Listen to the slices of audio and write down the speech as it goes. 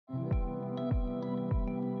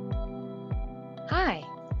Hi,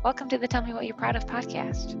 welcome to the Tell Me What You're Proud of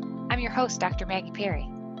podcast. I'm your host, Dr. Maggie Perry.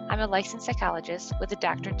 I'm a licensed psychologist with a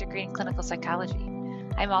doctorate degree in clinical psychology.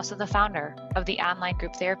 I'm also the founder of the online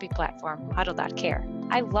group therapy platform, Huddle.care.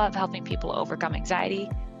 I love helping people overcome anxiety,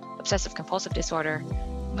 obsessive compulsive disorder,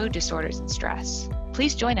 mood disorders, and stress.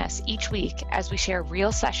 Please join us each week as we share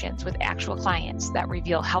real sessions with actual clients that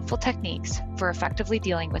reveal helpful techniques for effectively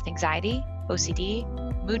dealing with anxiety, OCD,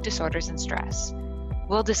 mood disorders, and stress.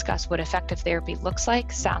 We'll discuss what effective therapy looks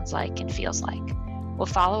like, sounds like, and feels like. We'll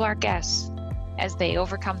follow our guests as they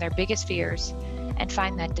overcome their biggest fears and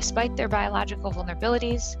find that despite their biological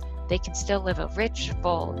vulnerabilities, they can still live a rich,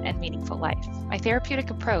 full, and meaningful life. My therapeutic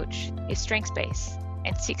approach is strengths-based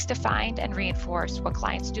and seeks to find and reinforce what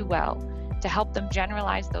clients do well to help them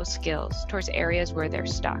generalize those skills towards areas where they're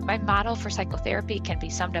stuck. My model for psychotherapy can be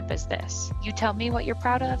summed up as this: you tell me what you're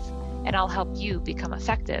proud of, and I'll help you become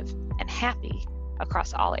effective and happy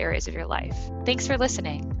across all areas of your life. Thanks for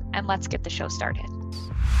listening, and let's get the show started.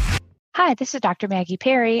 Hi, this is Dr. Maggie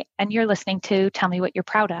Perry, and you're listening to Tell Me What You're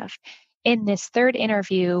Proud of. In this third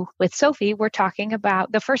interview with Sophie, we're talking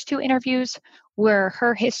about the first two interviews were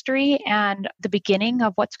her history and the beginning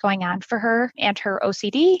of what's going on for her and her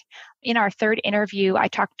OCD. In our third interview, I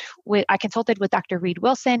consulted with Dr. Reed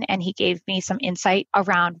Wilson, and he gave me some insight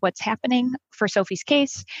around what's happening for Sophie's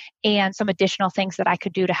case and some additional things that I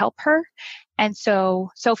could do to help her. And so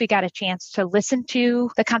Sophie got a chance to listen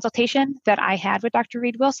to the consultation that I had with Dr.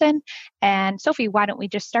 Reed Wilson. And Sophie, why don't we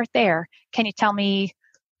just start there? Can you tell me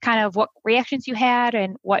kind of what reactions you had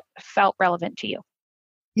and what felt relevant to you?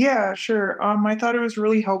 Yeah, sure. I thought it was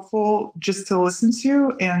really helpful just to listen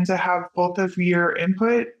to and to have both of your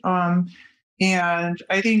input. And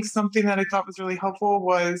I think something that I thought was really helpful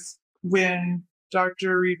was when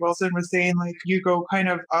Dr. Reed Wilson was saying, like, you go kind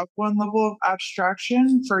of up one level of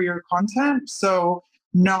abstraction for your content. So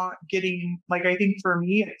not getting, like, I think for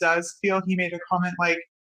me, it does feel, he made a comment like,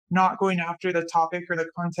 not going after the topic or the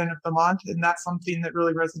content of the month. And that's something that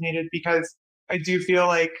really resonated because I do feel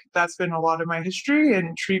like that's been a lot of my history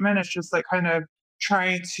and treatment. It's just like kind of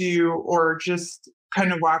trying to, or just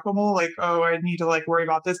kind of whack-a-mole, like, oh, I need to like worry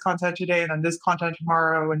about this content today and then this content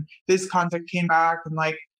tomorrow and this content came back. And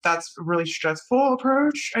like, that's a really stressful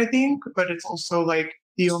approach, I think, but it's also like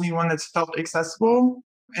the only one that's felt accessible.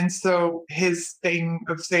 And so his thing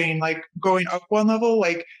of saying like going up one level,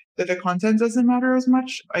 like that the content doesn't matter as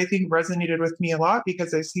much, I think resonated with me a lot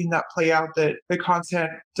because I've seen that play out, that the content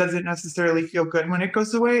doesn't necessarily feel good when it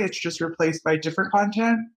goes away. It's just replaced by different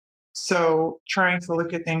content. So trying to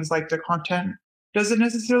look at things like the content doesn't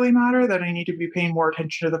necessarily matter, that I need to be paying more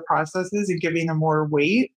attention to the processes and giving them more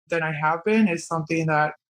weight than I have been, is something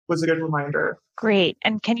that was a good reminder. Great.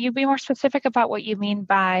 And can you be more specific about what you mean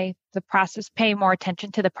by the process, pay more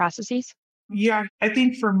attention to the processes? Yeah, I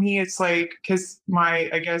think for me, it's like, because my,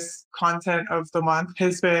 I guess, content of the month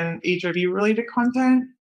has been HIV related content.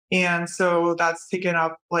 And so that's taken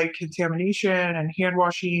up like contamination and hand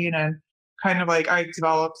washing, and kind of like I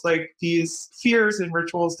developed like these fears and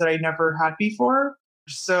rituals that I never had before.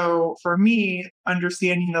 So for me,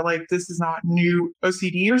 understanding that like this is not new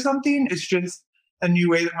OCD or something, it's just a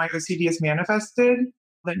new way that my OCD is manifested.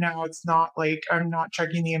 That now it's not like I'm not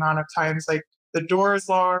checking the amount of times like the door is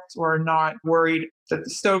locked, or not worried that the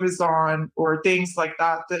stove is on, or things like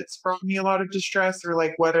that. That's brought me a lot of distress, or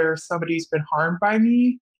like whether somebody's been harmed by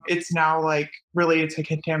me. It's now like related to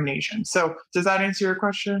contamination. So does that answer your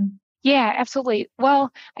question? Yeah, absolutely.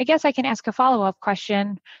 Well, I guess I can ask a follow-up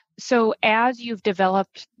question. So as you've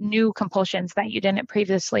developed new compulsions that you didn't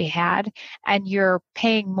previously had, and you're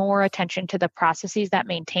paying more attention to the processes that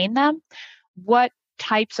maintain them, what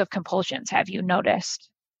types of compulsions have you noticed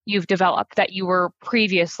you've developed that you were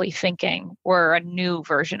previously thinking were a new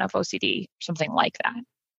version of OCD, something like that?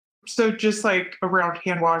 So just like around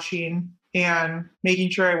hand washing and making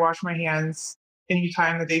sure I wash my hands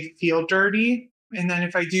anytime that they feel dirty. And then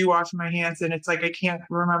if I do wash my hands and it's like I can't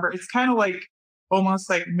remember, it's kind of like almost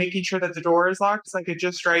like making sure that the door is locked. It's like a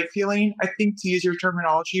just right feeling, I think, to use your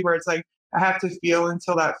terminology, where it's like I have to feel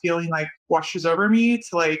until that feeling like washes over me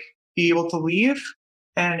to like be able to leave.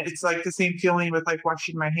 And it's like the same feeling with like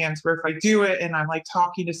washing my hands, where if I do it and I'm like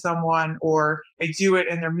talking to someone, or I do it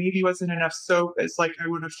and there maybe wasn't enough soap, it's like I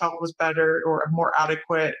would have felt was better or more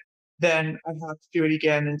adequate, then I have to do it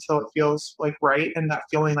again until it feels like right. And that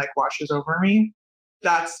feeling like washes over me.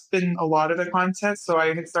 That's been a lot of the content. So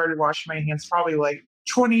I had started washing my hands probably like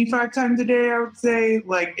 25 times a day, I would say,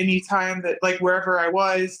 like anytime that, like wherever I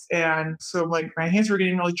was. And so like my hands were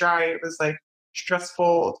getting really dry. It was like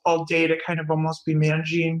stressful all day to kind of almost be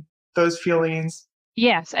managing those feelings.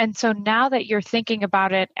 Yes. And so now that you're thinking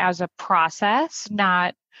about it as a process,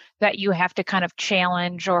 not that you have to kind of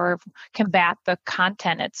challenge or combat the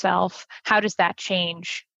content itself, how does that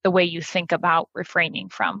change the way you think about refraining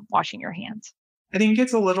from washing your hands? I think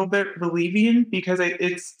it's a little bit relieving because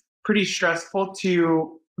it's pretty stressful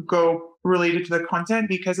to go related to the content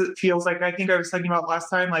because it feels like I think I was talking about last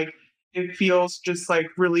time, like it feels just like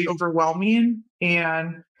really overwhelming.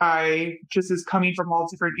 And I just is coming from all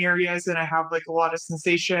different areas and I have like a lot of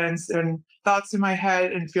sensations and thoughts in my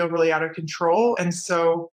head and feel really out of control. And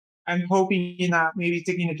so I'm hoping that maybe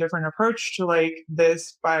taking a different approach to like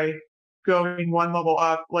this by going one level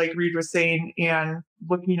up, like Reed was saying, and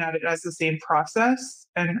looking at it as the same process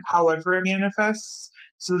and however it manifests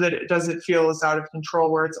so that it doesn't feel as out of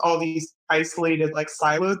control where it's all these isolated, like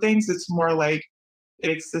siloed things. It's more like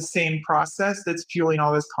it's the same process that's fueling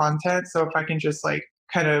all this content. So if I can just like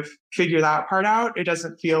kind of figure that part out, it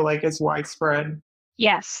doesn't feel like it's widespread.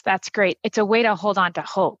 Yes, that's great. It's a way to hold on to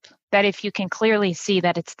hope that if you can clearly see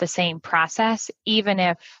that it's the same process, even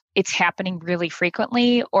if it's happening really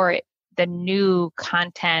frequently or the new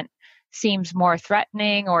content seems more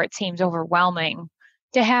threatening or it seems overwhelming,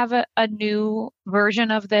 to have a new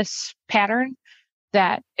version of this pattern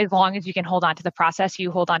that as long as you can hold on to the process,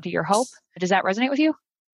 you hold on to your hope. Does that resonate with you?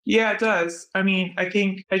 Yeah, it does. I mean, I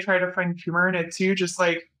think I try to find humor in it too. Just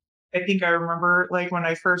like, I think I remember like when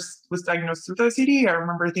I first was diagnosed with OCD, I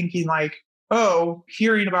remember thinking like, oh,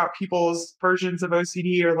 hearing about people's versions of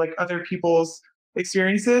OCD or like other people's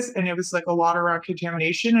experiences. And it was like a lot around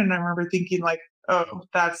contamination. And I remember thinking like, oh,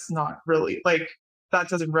 that's not really like, that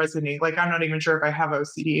doesn't resonate. Like, I'm not even sure if I have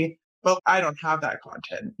OCD. Well, I don't have that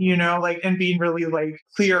content, like, and being really like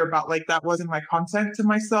clear about like that wasn't my content to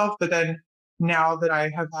myself. But then now that I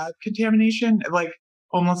have had contamination, like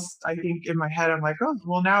almost I think in my head, I'm like, oh,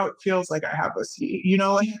 well, now it feels like I have OCD,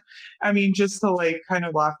 like, I mean, just to like kind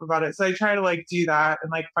of laugh about it. So I try to like do that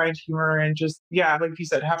and like find humor and just, yeah, like you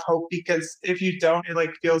said, have hope because if you don't, it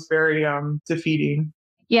like feels very defeating.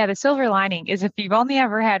 Yeah, the silver lining is if you've only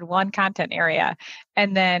ever had one content area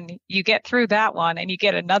and then you get through that one and you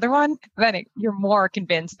get another one, then you're more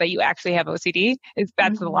convinced that you actually have OCD. Is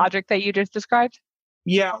that's the Mhm. logic that you just described?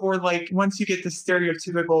 Yeah, or like once you get the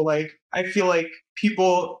stereotypical, like I feel like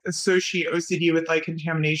people associate OCD with like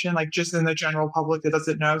contamination, like just in the general public that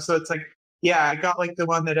doesn't know. So it's like, yeah, I got like the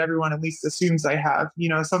one that everyone at least assumes I have,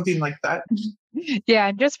 something like that. Yeah,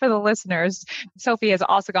 and just for the listeners, Sophie has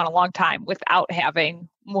also gone a long time without having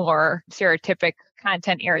more stereotypic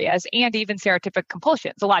content areas and even stereotypic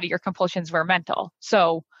compulsions. A lot of your compulsions were mental.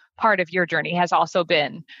 So part of your journey has also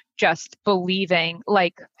been just believing,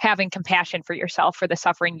 like having compassion for yourself for the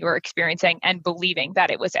suffering you were experiencing and believing that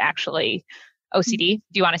it was actually OCD.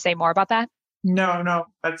 Do you want to say more about that? No, no,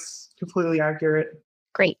 that's completely accurate.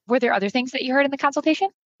 Great. Were there other things that you heard in the consultation?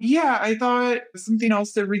 Yeah, I thought something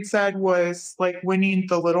else that Reed said was like winning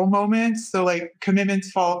the little moments. So like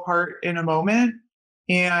commitments fall apart in a moment.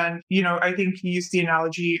 And, I think he used the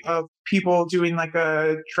analogy of people doing like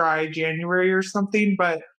a dry January or something,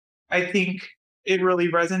 but I think it really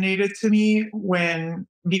resonated to me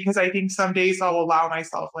because I think some days I'll allow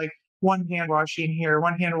myself like one hand washing here,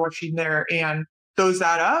 one hand washing there, and those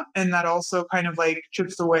add up. And that also kind of like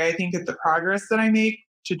chips away, I think, at the progress that I make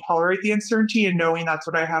to tolerate the uncertainty and knowing that's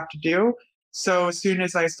what I have to do. So as soon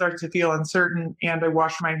as I start to feel uncertain and I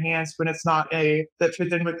wash my hands when it's not that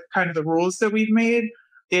fits in with kind of the rules that we've made,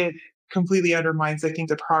 it completely undermines, I think,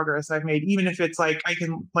 the progress I've made. Even if it's like I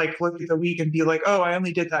can like look at the week and be like, oh, I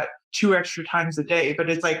only did that 2 extra times a day. But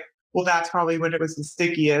it's like, well, that's probably when it was the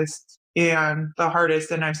stickiest and the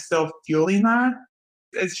hardest, and I'm still fueling that.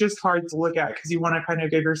 It's just hard to look at because you want to kind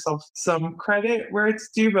of give yourself some credit where it's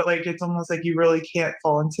due, but like it's almost like you really can't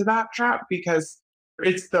fall into that trap because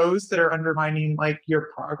it's those that are undermining like your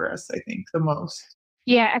progress, I think, the most.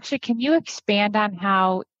 Yeah, actually, can you expand on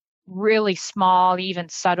how really small, even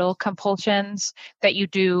subtle compulsions that you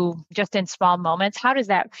do just in small moments, how does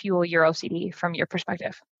that fuel your OCD from your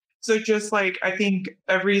perspective? So just like I think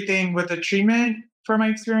everything with the treatment from my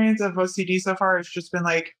experience of OCD so far has just been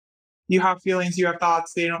like you have feelings, you have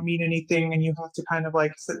thoughts, they don't mean anything, and you have to kind of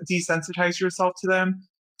like desensitize yourself to them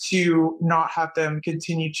to not have them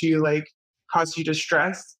continue to like cause you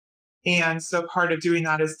distress. And so part of doing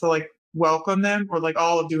that is to like welcome them, or like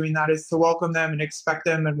all of doing that is to welcome them and expect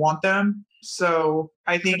them and want them. So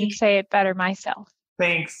I think Couldn't say it better myself.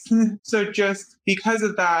 thanks. So just because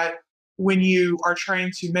of that, when you are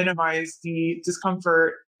trying to minimize the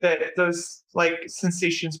discomfort that those like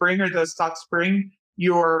sensations bring or those thoughts bring,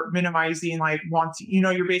 you're minimizing like wanting,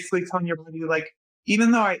 you're basically telling your body like,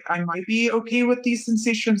 even though I might be okay with these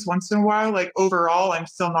sensations once in a while, like overall, I'm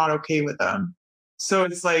still not okay with them. So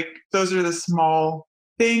it's like those are the small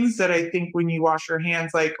things that I think when you wash your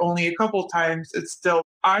hands, like only a couple times, it's still,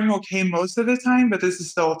 I'm okay most of the time, but this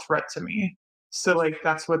is still a threat to me. So, like,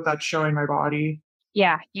 that's what that's showing my body.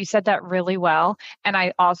 Yeah, you said that really well. And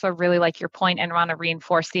I also really like your point and want to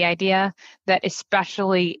reinforce the idea that,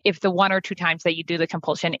 especially if the one or two times that you do the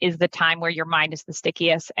compulsion is the time where your mind is the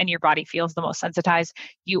stickiest and your body feels the most sensitized,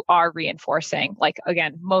 you are reinforcing, like,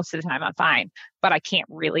 again, most of the time I'm fine, but I can't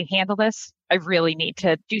really handle this. I really need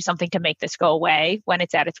to do something to make this go away when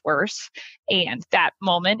it's at its worst. And that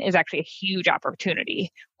moment is actually a huge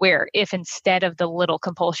opportunity where, if instead of the little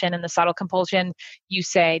compulsion and the subtle compulsion, you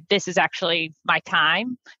say, this is actually my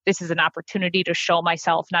time. This is an opportunity to show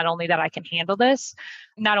myself not only that I can handle this,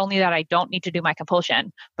 not only that I don't need to do my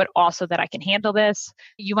compulsion, but also that I can handle this.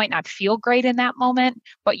 You might not feel great in that moment,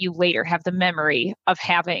 but you later have the memory of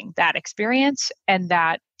having that experience, and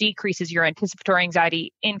that decreases your anticipatory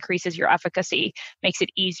anxiety, increases your efficacy, makes it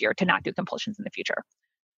easier to not do compulsions in the future.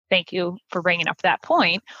 Thank you for bringing up that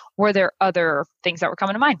point. Were there other things that were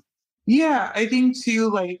coming to mind? Yeah, I think too,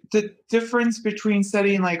 like the difference between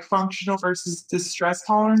setting like functional versus distress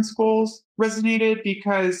tolerance goals resonated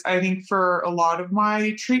because I think for a lot of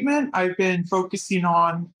my treatment, I've been focusing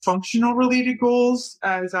on functional related goals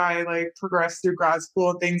as I like progress through grad school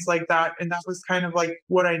and things like that. And that was kind of like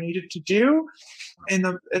what I needed to do at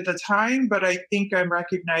the time. But I think I'm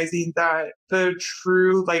recognizing that the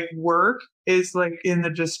true like work is like in the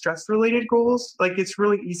distress related goals. Like it's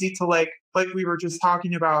really easy to like we were just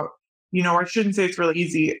talking about, I shouldn't say it's really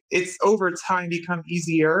easy. It's over time become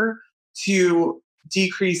easier to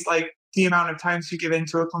decrease like the amount of times you give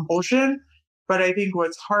into a compulsion. But I think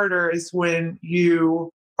what's harder is when you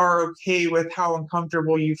are okay with how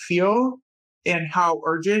uncomfortable you feel and how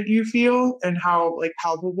urgent you feel and how like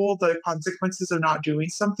palpable the consequences of not doing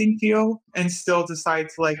something feel and still decide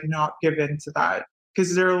to like not give in to that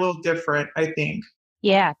because they're a little different, I think.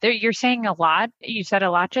 Yeah, you're saying a lot. You said a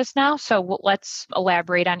lot just now. So let's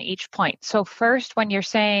elaborate on each point. So, first, when you're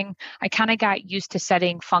saying I kind of got used to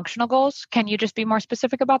setting functional goals, can you just be more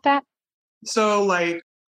specific about that? So like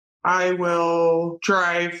I will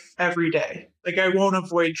drive every day. Like I won't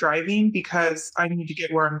avoid driving because I need to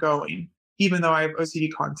get where I'm going, even though I have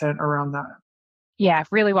OCD content around that. Yeah,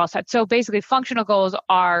 really well said. So basically, functional goals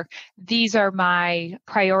are, these are my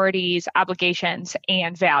priorities, obligations,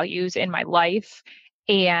 and values in my life.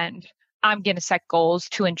 And I'm going to set goals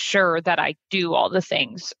to ensure that I do all the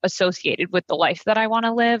things associated with the life that I want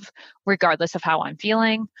to live, regardless of how I'm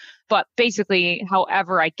feeling. But basically,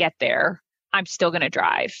 however I get there, I'm still going to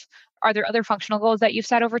drive. Are there other functional goals that you've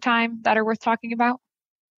set over time that are worth talking about?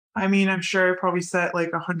 I mean, I'm sure I probably set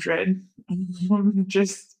like 100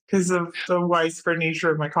 just because of the widespread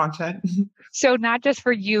nature of my content. So, not just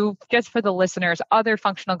for you, just for the listeners, other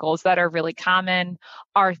functional goals that are really common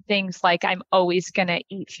are things like I'm always going to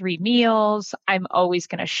eat 3 meals. I'm always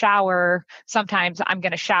going to shower. Sometimes I'm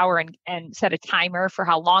going to shower and set a timer for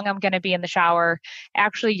how long I'm going to be in the shower.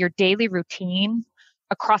 Actually, your daily routine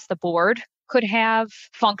across the board could have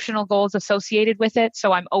functional goals associated with it.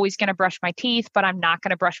 So I'm always going to brush my teeth, but I'm not going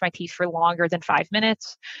to brush my teeth for longer than 5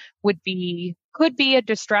 minutes could be a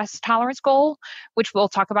distress tolerance goal, which we'll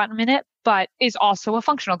talk about in a minute, but is also a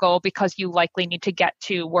functional goal because you likely need to get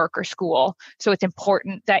to work or school. So it's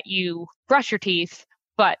important that you brush your teeth,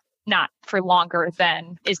 but not for longer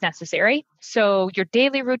than is necessary. So your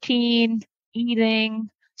daily routine, eating,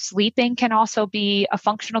 sleeping can also be a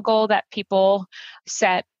functional goal that people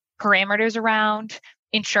set parameters around.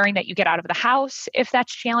 Ensuring that you get out of the house if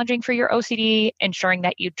that's challenging for your OCD, ensuring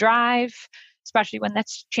that you drive, especially when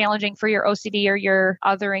that's challenging for your OCD or your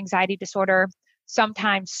other anxiety disorder.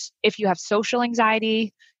 Sometimes, if you have social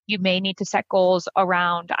anxiety, you may need to set goals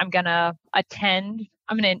around I'm going to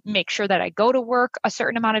make sure that I go to work a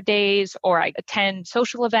certain amount of days, or I attend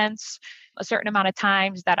social events a certain amount of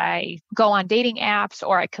times, that I go on dating apps,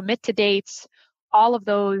 or I commit to dates. All of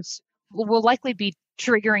those will likely be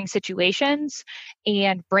triggering situations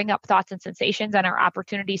and bring up thoughts and sensations and our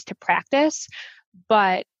opportunities to practice.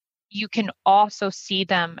 But you can also see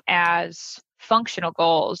them as functional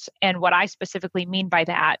goals. And what I specifically mean by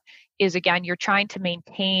that is, again, you're trying to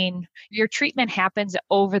maintain your treatment happens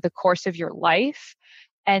over the course of your life.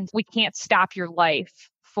 And we can't stop your life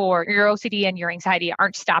for your OCD, and your anxiety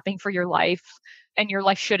aren't stopping for your life, and your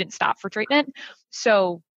life shouldn't stop for treatment.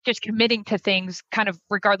 So just committing to things kind of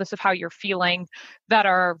regardless of how you're feeling that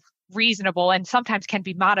are reasonable and sometimes can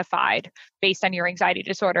be modified based on your anxiety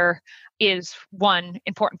disorder is one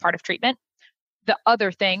important part of treatment. The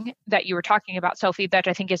other thing that you were talking about, Sophie, that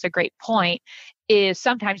I think is a great point, is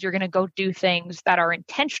sometimes you're going to go do things that are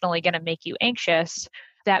intentionally going to make you anxious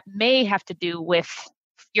that may have to do with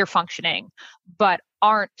you're functioning, but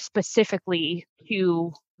aren't specifically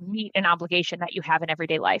to meet an obligation that you have in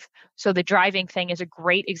everyday life. So the driving thing is a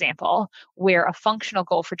great example where a functional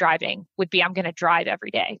goal for driving would be I'm going to drive every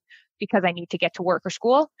day because I need to get to work or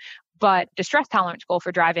school. But the stress tolerance goal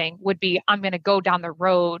for driving would be I'm going to go down the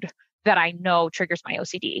road that I know triggers my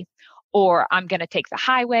OCD, or I'm going to take the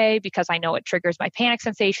highway because I know it triggers my panic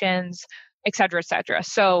sensations, et cetera, et cetera.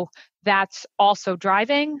 So that's also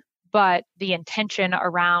driving, but the intention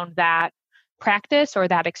around that practice or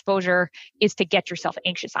that exposure is to get yourself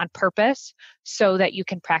anxious on purpose so that you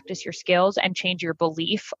can practice your skills and change your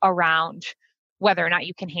belief around whether or not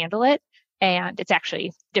you can handle it. And it's actually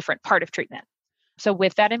a different part of treatment. So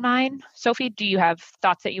with that in mind, Sophie, do you have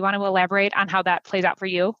thoughts that you want to elaborate on how that plays out for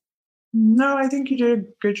you? No, I think you did a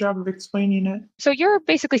good job of explaining it. So you're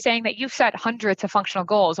basically saying that you've set hundreds of functional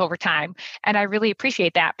goals over time. And I really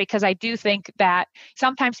appreciate that because I do think that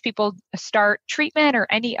sometimes people start treatment or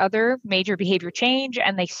any other major behavior change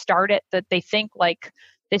and they start it that they think like,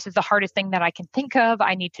 this is the hardest thing that I can think of.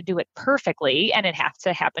 I need to do it perfectly and it has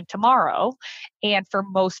to happen tomorrow. And for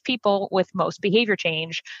most people with most behavior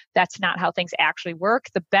change, that's not how things actually work.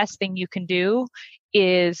 The best thing you can do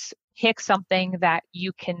is pick something that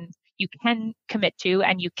you can commit to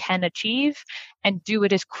and you can achieve and do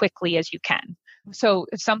it as quickly as you can. So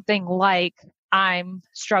something like I'm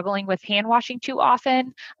struggling with hand washing too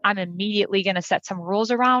often, I'm immediately going to set some rules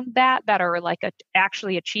around that are like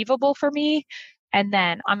actually achievable for me. And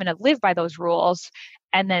then I'm going to live by those rules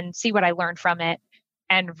and then see what I learned from it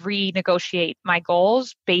and renegotiate my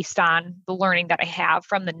goals based on the learning that I have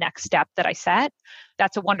from the next step that I set.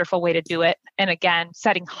 That's a wonderful way to do it. And again,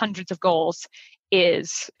 setting hundreds of goals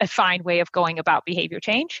is a fine way of going about behavior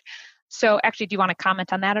change. So actually, do you want to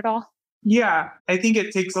comment on that at all? Yeah, I think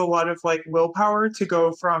it takes a lot of like willpower to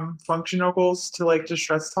go from functional goals to like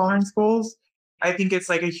distress tolerance goals. I think it's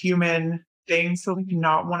like a human thing to like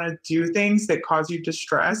not want to do things that cause you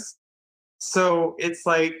distress. So it's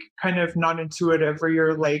like kind of non intuitive where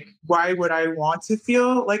you're like, why would I want to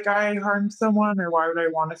feel like I harmed someone? Or why would I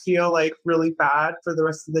want to feel like really bad for the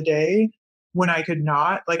rest of the day when I could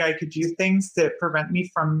not? Like I could do things that prevent me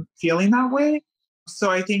from feeling that way. So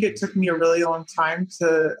I think it took me a really long time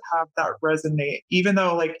to have that resonate, even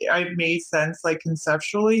though like it made sense like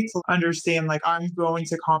conceptually to understand like I'm going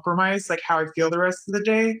to compromise like how I feel the rest of the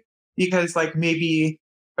day because like maybe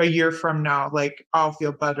a year from now, like I'll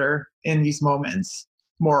feel better in these moments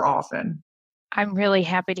more often. I'm really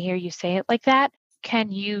happy to hear you say it like that.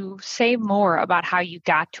 Can you say more about how you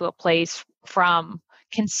got to a place from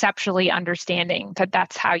conceptually understanding that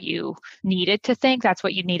that's how you needed to think, that's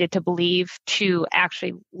what you needed to believe, to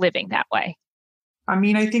actually living that way? I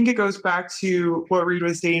mean, I think it goes back to what Reed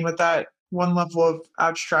was saying with that one level of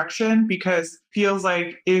abstraction, because it feels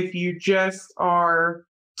like if you just are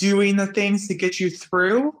doing the things to get you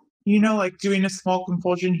through, like doing a small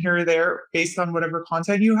compulsion here or there based on whatever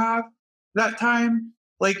content you have that time,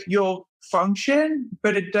 like you'll function,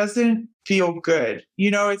 but it doesn't feel good.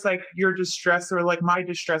 It's like your distress or like my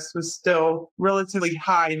distress was still relatively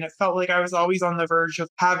high. And it felt like I was always on the verge of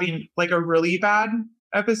having like a really bad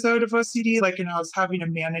episode of OCD, like, and I was having to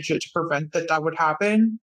manage it to prevent that would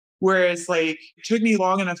happen. Whereas, like, it took me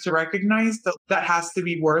long enough to recognize that that has to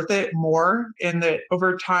be worth it more. And that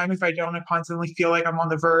over time, if I don't constantly feel like I'm on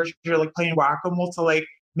the verge or like playing whack a mole to like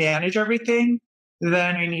manage everything,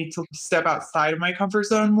 then I need to step outside of my comfort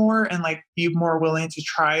zone more and like be more willing to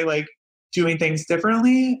try like doing things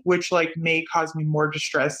differently, which like may cause me more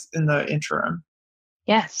distress in the interim.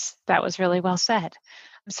 Yes, that was really well said.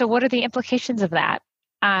 So, what are the implications of that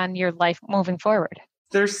on your life moving forward?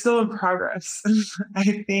 They're still in progress.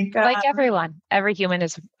 I think, Like everyone, every human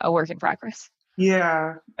is a work in progress.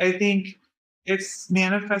 yeah, I think it's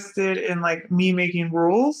manifested in like me making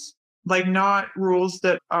rules, like not rules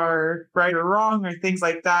that are right or wrong or things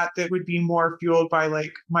like that, that would be more fueled by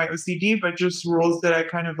like my OCD, but just rules that I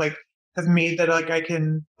kind of like have made that like I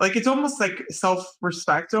can, like, it's almost like self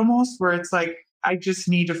respect almost, where it's like, I just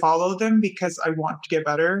need to follow them because I want to get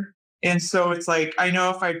better. And so it's like, I know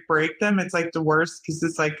if I break them, it's like the worst because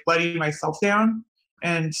it's like letting myself down.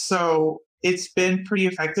 And so it's been pretty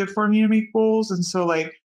effective for me to make goals. And so,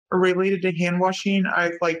 like, related to hand washing,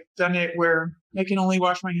 I've like done it where I can only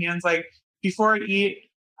wash my hands like before I eat,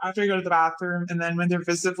 after I go to the bathroom, and then when they're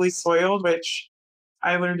visibly soiled, which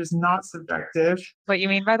I learned is not subjective. What you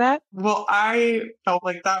mean by that? Well, I felt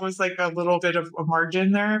like that was like a little bit of a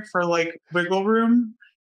margin there for like wiggle room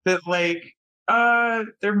that like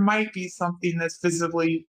there might be something that's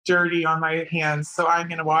visibly dirty on my hands, so I'm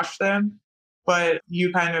gonna wash them. But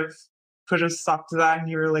you kind of put a stop to that and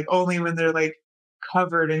you were like only when they're like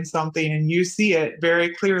covered in something and you see it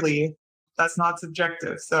very clearly, that's not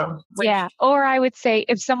subjective. So, Yeah. Or I would say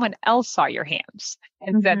if someone else saw your hands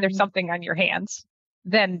and said there's Mhm. something on your hands,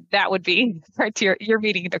 then that would be criteria. You're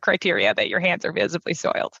meeting the criteria that your hands are visibly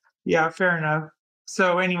soiled. Yeah, fair enough.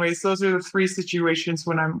 So, anyways, those are the three situations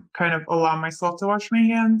when I'm kind of allow myself to wash my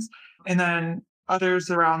hands. And then others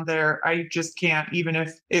around there, I just can't, even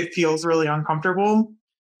if it feels really uncomfortable.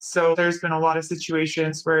 So, there's been a lot of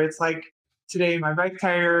situations where it's like today my bike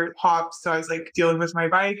tire popped. So, I was like dealing with my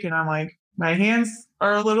bike and I'm like, my hands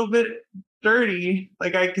are a little bit dirty.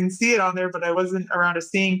 Like, I can see it on there, but I wasn't around a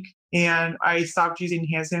sink and I stopped using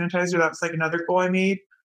hand sanitizer. That was like another goal I made.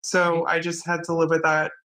 So, I just had to live with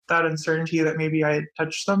that uncertainty that maybe I had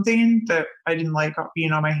touched something that I didn't like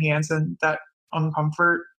being on my hands and that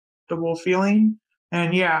uncomfortable feeling.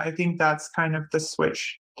 And yeah, I think that's kind of the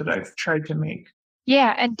switch that I've tried to make.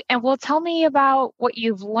 Yeah, and well, tell me about what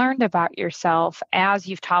you've learned about yourself as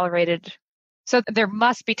you've tolerated. So there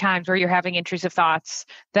must be times where you're having intrusive thoughts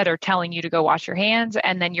that are telling you to go wash your hands,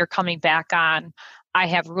 and then you're coming back on, I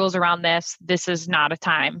have rules around this. This is not a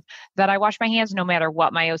time that I wash my hands, no matter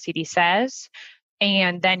what my OCD says.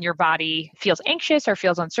 And then your body feels anxious or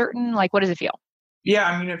feels uncertain. Like, what does it feel? Yeah,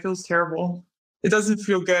 I mean, it feels terrible. It doesn't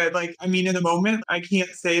feel good. Like, I mean, in the moment, I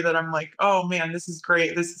can't say that I'm like, oh man, this is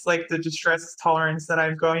great. This is like the distress tolerance that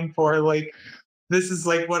I'm going for. Like, this is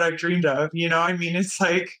like what I've dreamed of. I mean, it's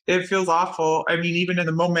like, it feels awful. I mean, even in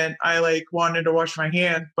the moment, I like wanted to wash my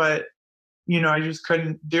hand, but I just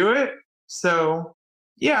couldn't do it. So,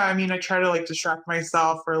 yeah, I mean, I try to like distract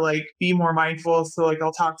myself or like be more mindful. So, like,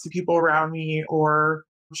 I'll talk to people around me or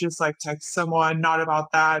just like text someone, not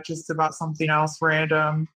about that, just about something else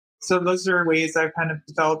random. So, those are ways I've kind of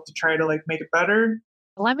developed to try to like make it better.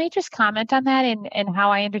 Let me just comment on that and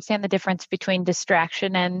how I understand the difference between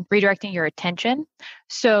distraction and redirecting your attention.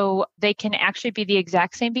 So they can actually be the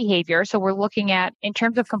exact same behavior. So we're looking at, in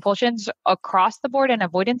terms of compulsions across the board and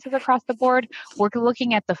avoidances across the board, we're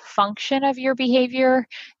looking at the function of your behavior,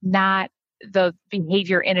 not the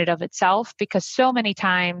behavior in and of itself, because so many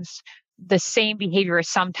times the same behavior is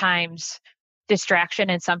sometimes distraction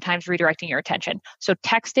and sometimes redirecting your attention. So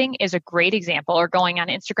texting is a great example, or going on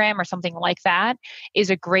Instagram or something like that is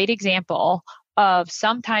a great example of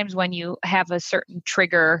sometimes when you have a certain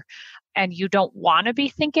trigger and you don't want to be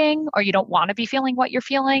thinking or you don't want to be feeling what you're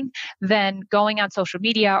feeling, then going on social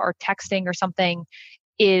media or texting or something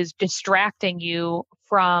is distracting you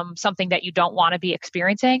from something that you don't want to be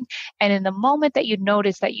experiencing. And in the moment that you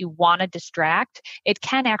notice that you want to distract, it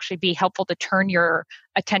can actually be helpful to turn your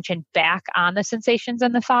attention back on the sensations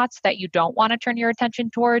and the thoughts that you don't want to turn your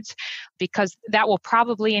attention towards, because that will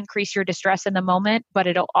probably increase your distress in the moment, but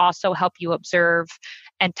it'll also help you observe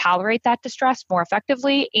and tolerate that distress more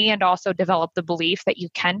effectively and also develop the belief that you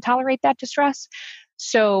can tolerate that distress.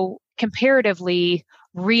 So, comparatively,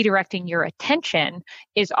 redirecting your attention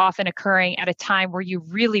is often occurring at a time where you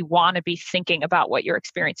really want to be thinking about what you're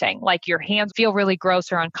experiencing. Like your hands feel really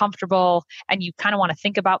gross or uncomfortable, and you kind of want to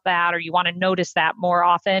think about that or you want to notice that more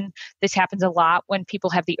often. This happens a lot when people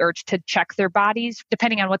have the urge to check their bodies,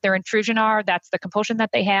 depending on what their intrusion are. That's the compulsion that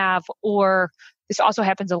they have. Or this also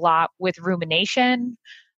happens a lot with rumination,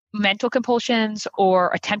 mental compulsions,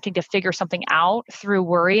 or attempting to figure something out through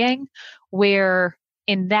worrying, where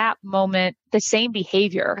in that moment, the same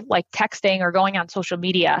behavior, like texting or going on social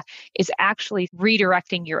media, is actually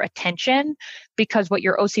redirecting your attention, because what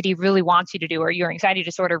your OCD really wants you to do, or your anxiety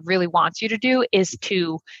disorder really wants you to do, is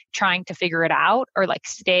to trying to figure it out or like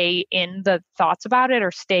stay in the thoughts about it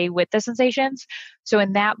or stay with the sensations. So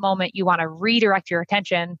in that moment, you want to redirect your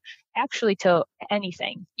attention actually to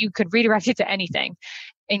anything. You could redirect it to anything,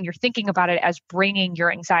 and you're thinking about it as bringing your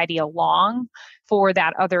anxiety along for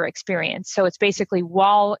that other experience. So it's basically,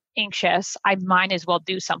 while anxious, I might as well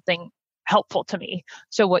do something helpful to me.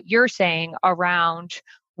 So what you're saying around,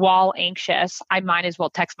 while anxious, I might as well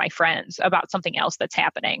text my friends about something else that's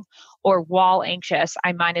happening. Or while anxious,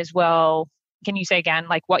 I might as well, can you say again,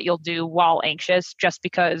 like what you'll do while anxious, just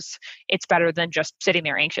because it's better than just sitting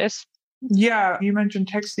there anxious? Yeah, you mentioned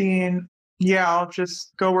texting. Yeah, I'll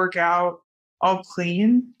just go work out. I'll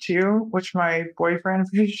clean too, which my boyfriend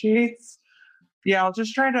appreciates. Yeah, I'll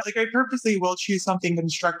just try to like I purposely will choose something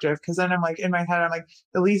constructive because then I'm like in my head, I'm like,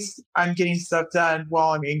 at least I'm getting stuff done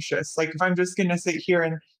while I'm anxious. Like if I'm just gonna sit here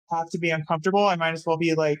and have to be uncomfortable, I might as well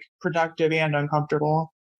be like productive and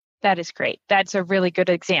uncomfortable. That is great. That's a really good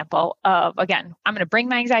example of, again, I'm going to bring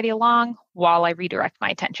my anxiety along while I redirect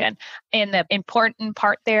my attention. And the important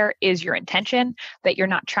part there is your intention, that you're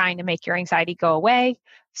not trying to make your anxiety go away.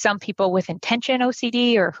 Some people with intention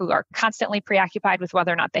OCD, or who are constantly preoccupied with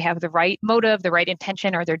whether or not they have the right motive, the right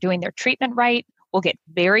intention, or they're doing their treatment right, will get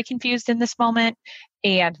very confused in this moment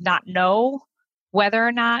and not know whether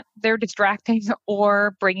or not they're distracting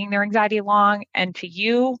or bringing their anxiety along. And to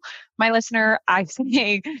you, my listener, I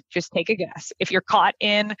say, just take a guess. If you're caught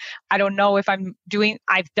in, I don't know if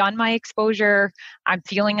I've done my exposure, I'm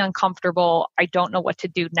feeling uncomfortable, I don't know what to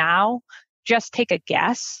do now, just take a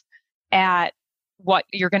guess at what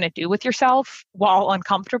you're going to do with yourself while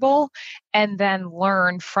uncomfortable, and then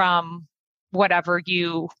learn from whatever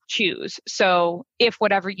you choose. So if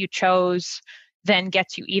whatever you chose then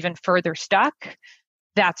gets you even further stuck,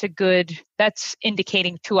 that's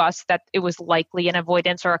indicating to us that it was likely an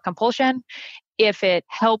avoidance or a compulsion. If it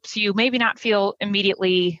helps you maybe not feel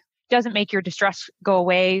immediately, doesn't make your distress go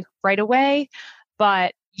away right away,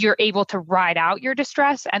 but you're able to ride out your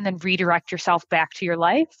distress and then redirect yourself back to your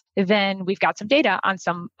life, then we've got some data on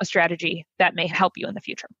a strategy that may help you in the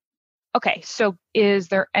future. Okay, so is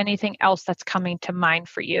there anything else that's coming to mind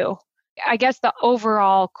for you? I guess the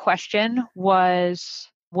overall question was,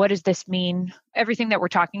 what does this mean? Everything that we're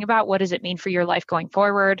talking about, what does it mean for your life going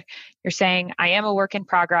forward? You're saying, I am a work in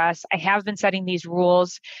progress. I have been setting these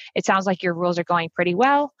rules. It sounds like your rules are going pretty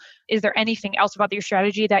well. Is there anything else about your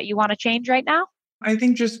strategy that you want to change right now? I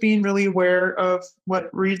think just being really aware of what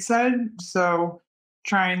Reed said. So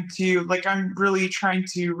I'm really trying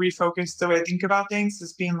to refocus the way I think about things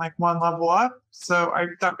as being like one level up. So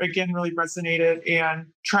that again really resonated, and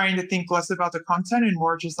trying to think less about the content and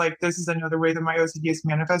more just like, this is another way that my OCD is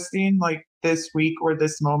manifesting, like this week or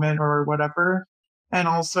this moment or whatever. And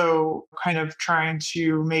also kind of trying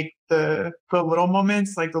to make the little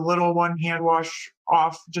moments, like the little one hand wash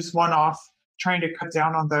off, just one off, trying to cut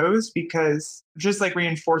down on those, because just like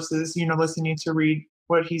reinforces, listening to Reed,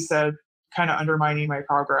 what he said, kind of undermining my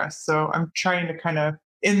progress. So I'm trying to kind of,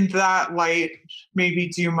 in that light, maybe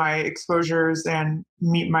do my exposures and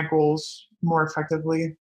meet my goals more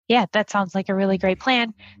effectively. Yeah, that sounds like a really great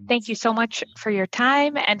plan. Thank you so much for your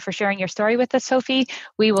time and for sharing your story with us, Sophie.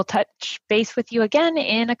 We will touch base with you again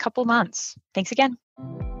in a couple months. Thanks again.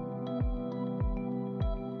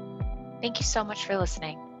 Thank you so much for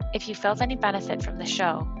listening. If you felt any benefit from the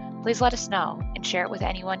show, please let us know and share it with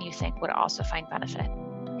anyone you think would also find benefit.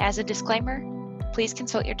 As a disclaimer, please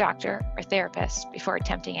consult your doctor or therapist before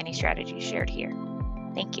attempting any strategies shared here.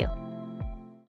 Thank you.